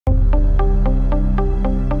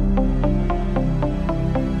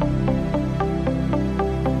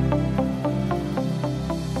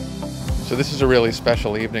This is a really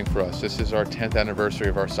special evening for us. This is our 10th anniversary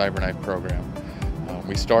of our CyberKnife program.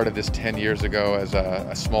 We started this 10 years ago as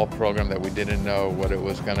a small program that we didn't know what it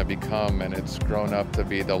was going to become, and it's grown up to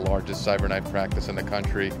be the largest CyberKnife practice in the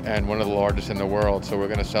country and one of the largest in the world. So we're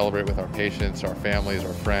going to celebrate with our patients, our families,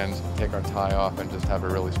 our friends, take our tie off and just have a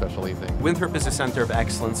really special evening. Winthrop is a center of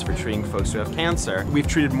excellence for treating folks who have cancer. We've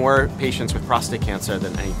treated more patients with prostate cancer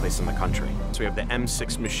than any place in the country. So we have the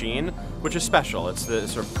M6 machine, which is special. It's the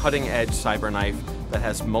sort of cutting-edge CyberKnife that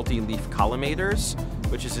has multi-leaf collimators,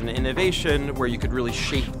 which is an innovation where you could really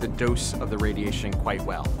shape the dose of the radiation quite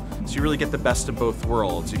well. So you really get the best of both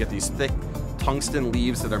worlds. You get these thick tungsten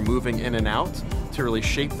leaves that are moving in and out to really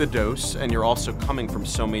shape the dose, and you're also coming from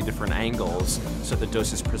so many different angles so the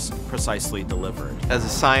dose is precisely delivered. As a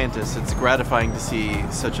scientist, it's gratifying to see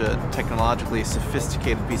such a technologically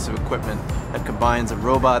sophisticated piece of equipment that combines a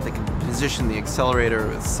robot that can position the accelerator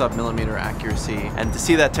with sub-millimeter accuracy, and to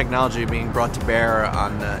see that technology being brought to bear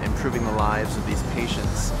on improving the lives of these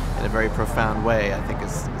patients in a very profound way, I think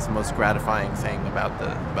is the most gratifying thing about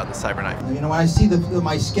the CyberKnife. You know, when I see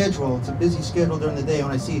my schedule, it's a busy schedule during the day,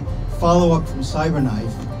 when I see follow-up from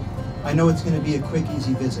CyberKnife, I know it's going to be a quick,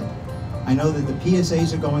 easy visit. I know that the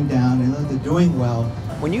PSAs are going down, I know they're doing well.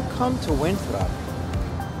 When you come to Winthrop,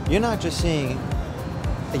 you're not just seeing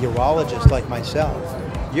a urologist like myself.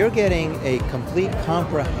 You're getting a complete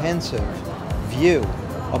comprehensive view,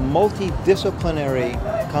 a multidisciplinary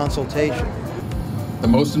consultation. The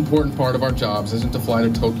most important part of our jobs isn't to fly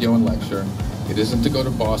to Tokyo and lecture. It isn't to go to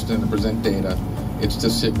Boston and present data. It's to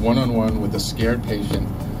sit one-on-one with a scared patient,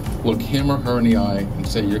 look him or her in the eye and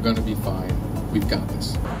say, you're going to be fine. We've got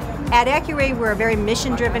this. At Accuray, we're a very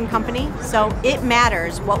mission-driven company, so it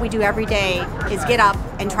matters. What we do every day is get up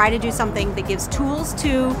and try to do something that gives tools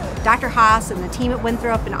to Dr. Haas and the team at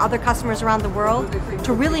Winthrop and other customers around the world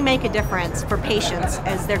to really make a difference for patients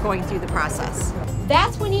as they're going through the process.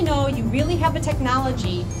 That's when you know you really have a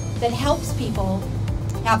technology that helps people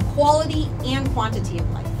have quality and quantity of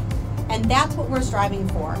life. And that's what we're striving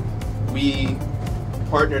for. We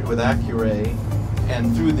partnered with Accuray,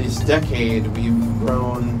 and through this decade we've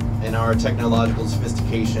grown in our technological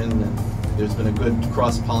sophistication, and there's been a good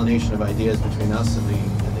cross-pollination of ideas between us and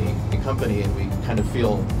the company, and we kind of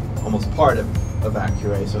feel almost part of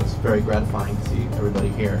Accuray, so it's very gratifying to see everybody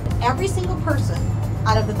here. Every single person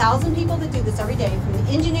out of the 1,000 people that do this every day, from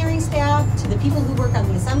the engineering staff to the people who work on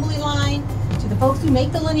the assembly line, to the folks who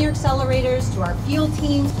make the linear accelerators, to our field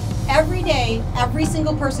teams, every day, every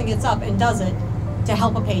single person gets up and does it to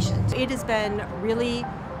help a patient. It has been really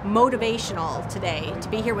motivational today to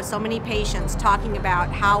be here with so many patients talking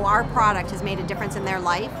about how our product has made a difference in their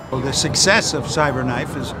life. Well, the success of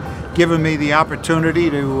CyberKnife has given me the opportunity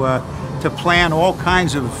to plan all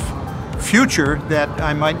kinds of future that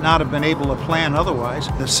I might not have been able to plan otherwise.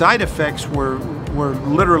 The side effects were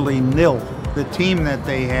literally nil. The team that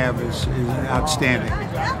they have is outstanding.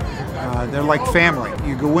 They're like family.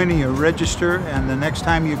 You go in and you register, and the next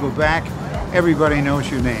time you go back, everybody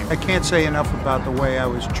knows your name. I can't say enough about the way I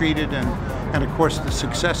was treated and of course the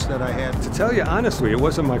success that I had. To tell you honestly, it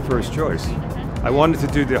wasn't my first choice. I wanted to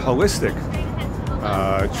do the holistic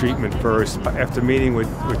treatment first. After meeting with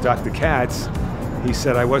Dr. Katz, he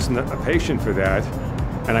said I wasn't a patient for that,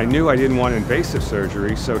 and I knew I didn't want invasive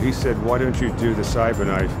surgery, so he said, why don't you do the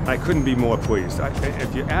CyberKnife? I couldn't be more pleased.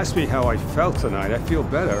 If you ask me how I felt tonight, I feel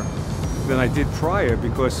better than I did prior,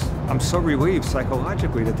 because I'm so relieved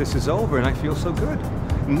psychologically that this is over and I feel so good.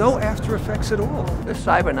 No after effects at all. The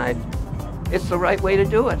CyberKnife, it's the right way to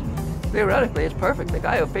do it. Theoretically, it's perfect. The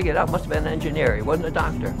guy who figured it out must have been an engineer. He wasn't a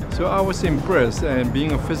doctor. So I was impressed, and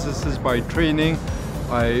being a physicist by training,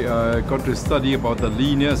 I got to study about the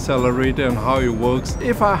linear accelerator and how it works.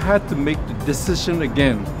 If I had to make the decision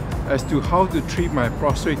again as to how to treat my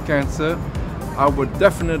prostate cancer, I would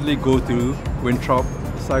definitely go to Winthrop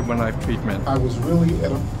CyberKnife treatment. I was really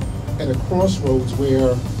at a crossroads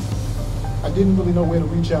where I didn't really know where to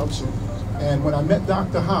reach out to. And when I met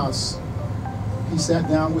Dr. Haas, he sat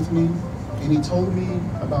down with me and he told me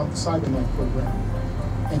about the CyberKnife program.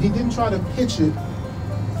 And he didn't try to pitch it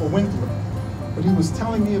for Winthrop, but he was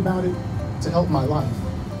telling me about it to help my life.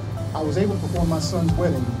 I was able to perform my son's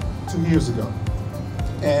wedding 2 years ago,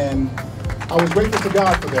 and I was grateful to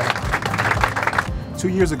God for that. 2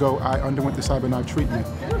 years ago, I underwent the CyberKnife treatment,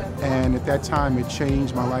 and at that time it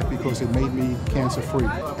changed my life because it made me cancer-free.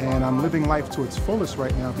 And I'm living life to its fullest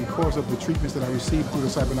right now because of the treatments that I received through the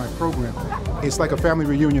CyberKnife program. It's like a family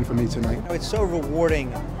reunion for me tonight. It's so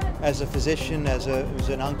rewarding as a physician, as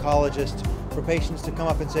an oncologist, for patients to come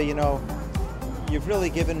up and say, you know, you've really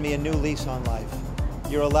given me a new lease on life.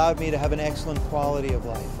 You're allowed me to have an excellent quality of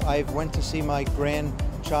life. I went to see my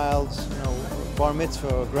child's bar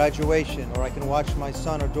mitzvah or graduation, or I can watch my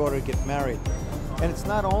son or daughter get married. And it's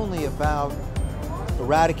not only about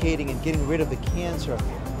eradicating and getting rid of the cancer,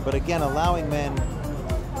 but again allowing men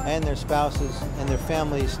and their spouses and their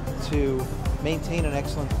families to maintain an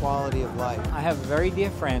excellent quality of life. I have a very dear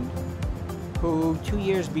friend who 2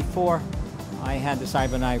 years before I had the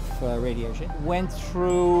CyberKnife radiation went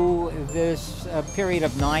through this period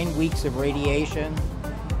of 9 weeks of radiation,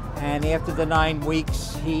 and after the 9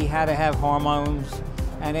 weeks he had to have hormones,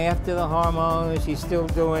 and after the hormones he's still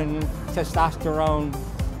doing testosterone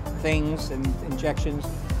things and injections.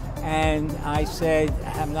 And I said,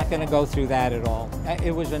 I'm not going to go through that at all.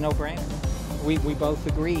 It was a no-brainer. We both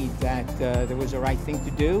agreed that there was the right thing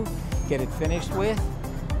to do, get it finished with,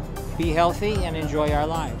 be healthy, and enjoy our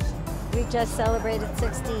lives. We just celebrated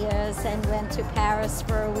 60 years and went to Paris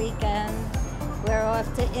for a weekend. We're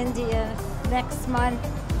off to India next month.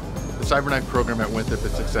 The CyberKnife program at Winthrop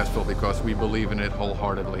is successful because we believe in it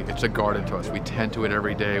wholeheartedly. It's a garden to us. We tend to it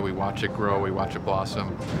every day. We watch it grow. We watch it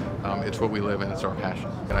blossom. It's what we live in. It's our passion.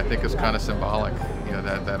 And I think it's kind of symbolic,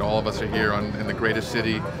 that all of us are here in the greatest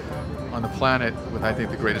city on the planet with, I think,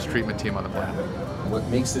 the greatest treatment team on the planet. What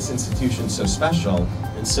makes this institution so special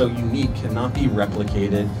and so unique cannot be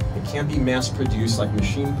replicated. It can't be mass-produced like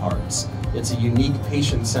machine parts. It's a unique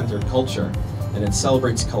patient-centered culture, and it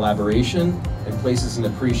celebrates collaboration and places an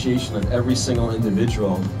appreciation of every single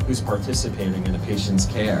individual who's participating in a patient's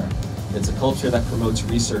care. It's a culture that promotes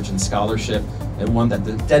research and scholarship, and one that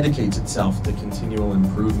dedicates itself to continual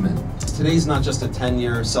improvement. Today's not just a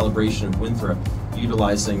 10-year celebration of Winthrop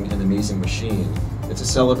utilizing an amazing machine. It's a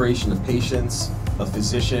celebration of patients, of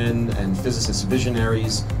physician and physicist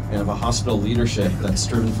visionaries, and of a hospital leadership that's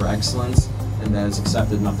striven for excellence and that has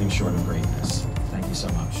accepted nothing short of greatness. Thank you so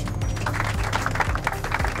much.